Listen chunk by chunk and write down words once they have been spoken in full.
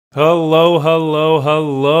Hello, hello,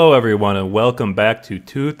 hello, everyone, and welcome back to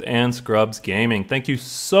Tooth and Scrubs Gaming. Thank you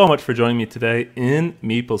so much for joining me today in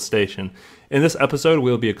Meeple Station. In this episode,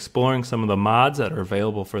 we'll be exploring some of the mods that are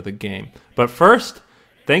available for the game. But first,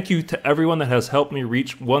 thank you to everyone that has helped me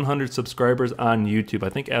reach 100 subscribers on YouTube. I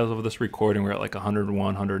think as of this recording, we're at like 101,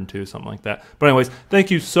 102, something like that. But anyways,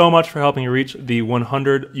 thank you so much for helping me reach the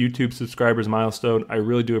 100 YouTube subscribers milestone. I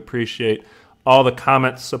really do appreciate all the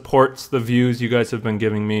comments, supports, the views you guys have been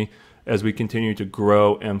giving me as we continue to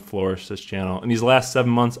grow and flourish this channel. In these last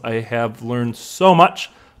 7 months, I have learned so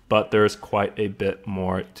much, but there's quite a bit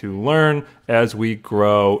more to learn as we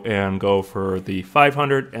grow and go for the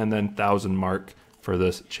 500 and then 1,000 mark for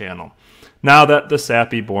this channel. Now that the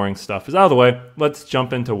sappy, boring stuff is out of the way, let's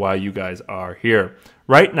jump into why you guys are here.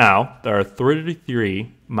 Right now, there are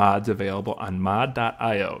 33 mods available on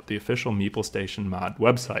mod.io, the official Meeple Station mod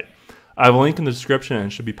website. I have a link in the description and it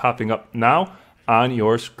should be popping up now on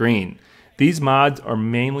your screen. These mods are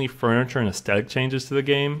mainly furniture and aesthetic changes to the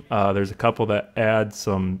game. There's a couple that add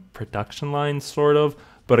some production lines, sort of.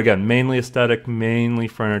 But again, mainly aesthetic, mainly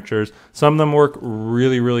furnitures. Some of them work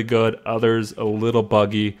really, really good. Others a little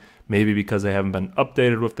buggy, maybe because they haven't been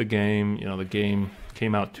updated with the game. You know, the game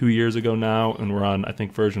came out 2 years ago now, and we're on, I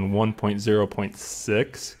think, version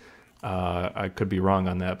 1.0.6. I could be wrong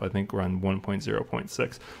on that, but I think we're on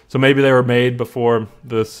 1.0.6. So maybe they were made before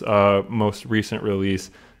this most recent release.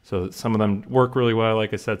 So some of them work really well.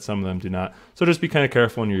 Like I said, some of them do not. So just be kind of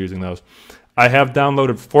careful when you're using those. I have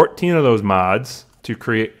downloaded 14 of those mods to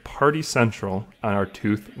create Party Central on our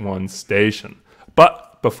Tooth 1 station.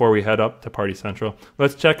 But before we head up to Party Central,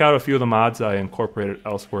 let's check out a few of the mods I incorporated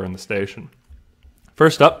elsewhere in the station.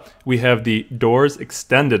 First up, we have the Doors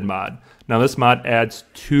Extended mod. Now this mod adds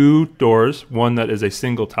 2 doors, one that is a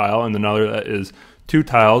single tile and another that is 2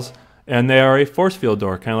 tiles, and they are a force field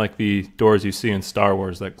door, kind of like the doors you see in Star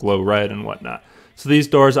Wars that glow red and whatnot. So these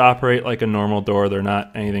doors operate like a normal door. They're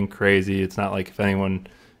not anything crazy. It's not like if anyone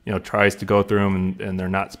tries to go through them and they're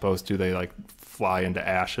not supposed to, they like fly into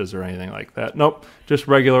ashes or anything like that. Nope, just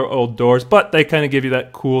regular old doors, but they kind of give you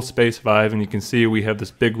that cool space vibe, and you can see we have this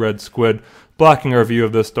big red squid blocking our view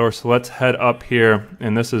of this door. So let's head up here,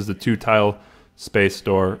 and this is the 2-tile space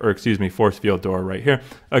door, or excuse me, force field door right here.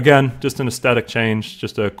 Again, just an aesthetic change,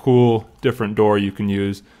 just a cool different door you can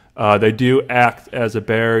use. They do act as a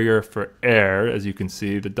barrier for air, as you can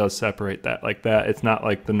see, that does separate that like that. It's not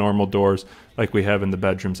like the normal doors like we have in the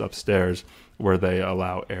bedrooms upstairs where they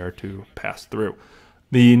allow air to pass through.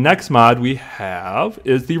 The next mod we have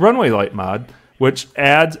is the Runway Light mod, which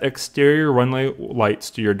adds exterior runway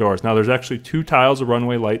lights to your doors. Now there's actually 2 tiles of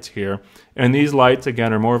runway lights here, and these lights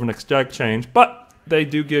again are more of an aesthetic change, but they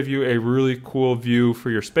do give you a really cool view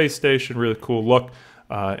for your space station, really cool look.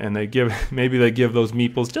 And maybe they give those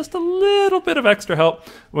meeples just a little bit of extra help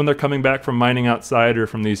when they're coming back from mining outside or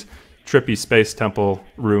from these trippy space temple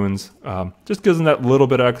ruins. Just gives them that little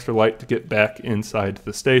bit of extra light to get back inside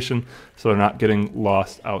the station so they're not getting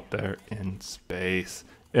lost out there in space.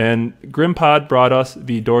 And Grimpod brought us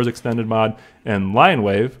the Doors Extended mod, and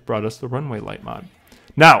Lionwave brought us the Runway Light mod.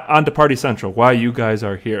 Now, on to Party Central, why you guys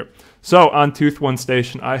are here. So, on Tooth 1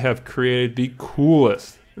 Station, I have created the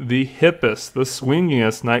coolest, the hippest, the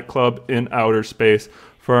swingiest nightclub in outer space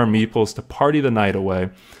for our meeples to party the night away,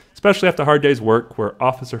 especially after a hard day's work where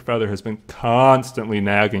Officer Feather has been constantly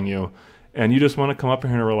nagging you, and you just want to come up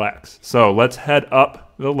here and relax. So let's head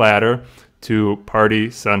up the ladder to Party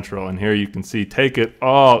Central, and here you can see, take it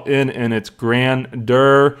all in its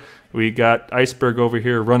grandeur. We got Iceberg over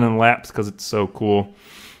here running laps because it's so cool.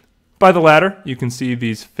 By the ladder, you can see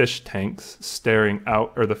these fish tanks staring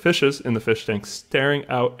out, or the fishes in the fish tanks staring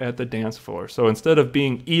out at the dance floor. So instead of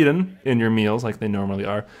being eaten in your meals like they normally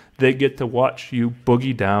are, they get to watch you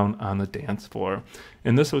boogie down on the dance floor.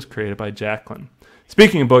 And this was created by Jacqueline.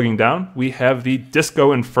 Speaking of boogieing down, we have the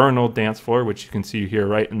Disco Inferno dance floor, which you can see here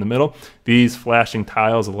right in the middle. These flashing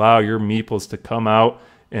tiles allow your meeples to come out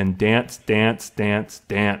and dance, dance, dance,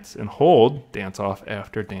 dance, and hold dance off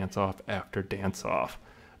after dance off after dance off.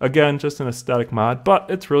 Again, just an aesthetic mod, but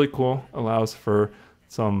it's really cool. Allows for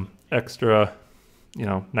some extra,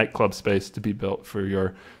 nightclub space to be built for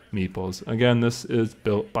your meeples. Again, this is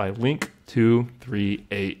built by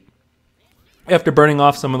Link238. After burning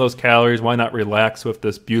off some of those calories, why not relax with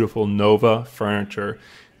this beautiful Nova furniture?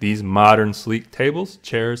 These modern sleek tables,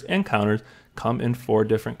 chairs, and counters come in 4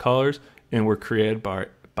 different colors and were created by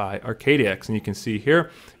Arcadiacs. And you can see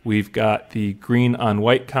here, we've got the green on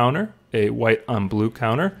white counter, a white on blue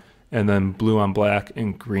counter, and then blue on black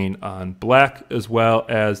and green on black, as well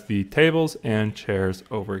as the tables and chairs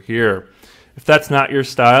over here. If that's not your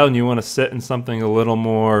style and you want to sit in something a little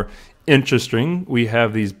more interesting, we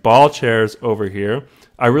have these ball chairs over here.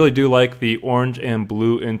 I really do like the orange and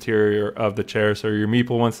blue interior of the chair, so your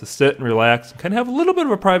Meeple wants to sit and relax, kind of have a little bit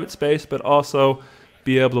of a private space, but also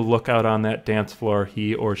be able to look out on that dance floor.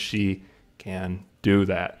 He or she can do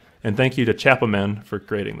that. And thank you to Chapelman for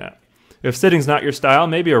creating that. If sitting's not your style,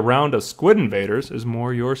 maybe a round of Squid Invaders is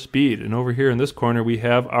more your speed. And over here in this corner, we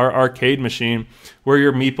have our arcade machine where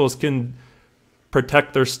your Meeples can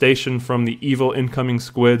protect their station from the evil incoming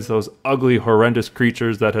squids, those ugly, horrendous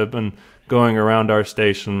creatures that have been going around our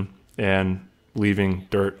station and leaving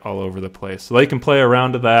dirt all over the place. So they can play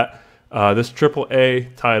around to that. This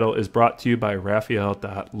AAA title is brought to you by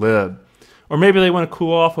Raphael.lib. Or maybe they want to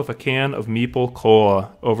cool off with a can of Meeple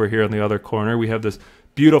Cola. Over here in the other corner, we have this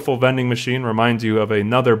beautiful vending machine. Reminds you of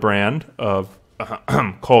another brand of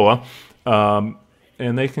cola.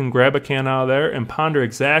 And they can grab a can out of there and ponder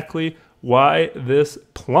exactly why this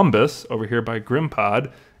Plumbus over here by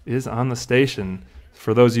Grimpod is on the station.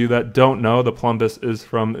 For those of you that don't know, the Plumbus is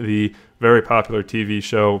from the very popular TV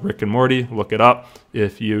show Rick and Morty. Look it up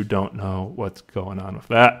if you don't know what's going on with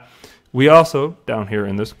that. We also, down here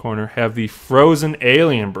in this corner, have the frozen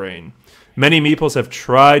alien brain. Many Meeples have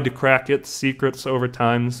tried to crack its secrets over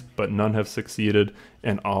times, but none have succeeded,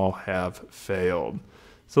 and all have failed.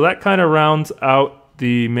 So that kind of rounds out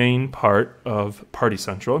the main part of Party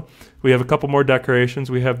Central. We have a couple more decorations.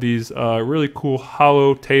 We have these really cool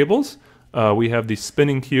Holotables. We have the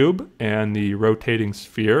spinning cube and the rotating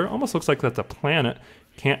sphere. Almost looks like that's a planet.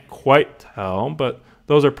 Can't quite tell, but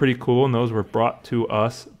those are pretty cool, and those were brought to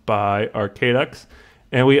us by Arcadex.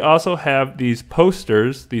 And we also have these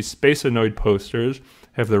posters, these Spacenoid posters.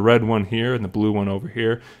 Have the red one here and the blue one over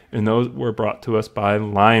here, and those were brought to us by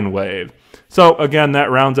Linewave. So again,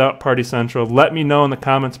 that rounds out Party Central. Let me know in the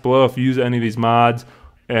comments below if you use any of these mods,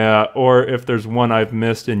 or if there's one I've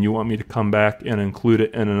missed and you want me to come back and include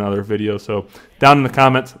it in another video. So down in the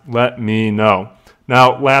comments, let me know.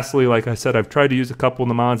 Now, lastly, like I said, I've tried to use a couple of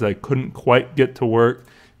the mods that I couldn't quite get to work.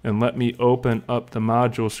 And let me open up the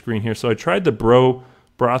module screen here. So I tried the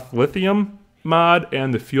Brothilium mod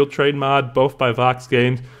and the Field Trade mod, both by Vox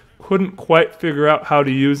Games. Couldn't quite figure out how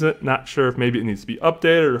to use it. Not sure if maybe it needs to be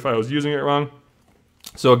updated or if I was using it wrong.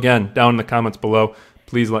 So again, down in the comments below,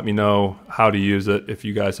 please let me know how to use it if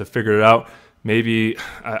you guys have figured it out. Maybe,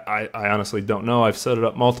 I honestly don't know. I've set it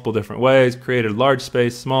up multiple different ways, created large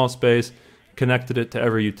space, small space, connected it to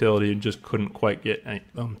every utility, and just couldn't quite get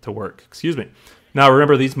them to work. Excuse me. Now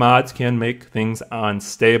remember, these mods can make things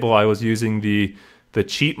unstable. I was using the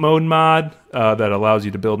cheat mode mod that allows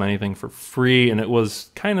you to build anything for free, and it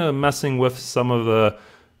was kind of messing with some of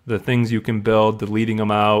the things you can build, deleting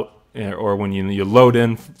them out, or when you load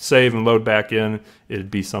in, save and load back in,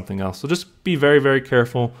 it'd be something else. So just be very, very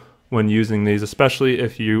careful when using these, especially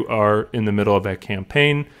if you are in the middle of a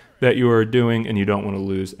campaign that you are doing and you don't want to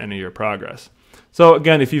lose any of your progress. So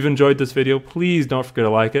again, if you've enjoyed this video, please don't forget to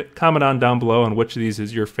like it. Comment on down below on which of these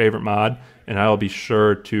is your favorite mod, and I will be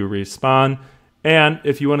sure to respond. And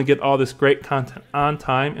if you want to get all this great content on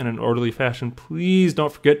time in an orderly fashion, please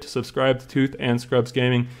don't forget to subscribe to Tooth and Scrubs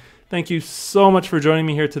Gaming. Thank you so much for joining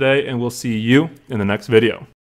me here today, and we'll see you in the next video.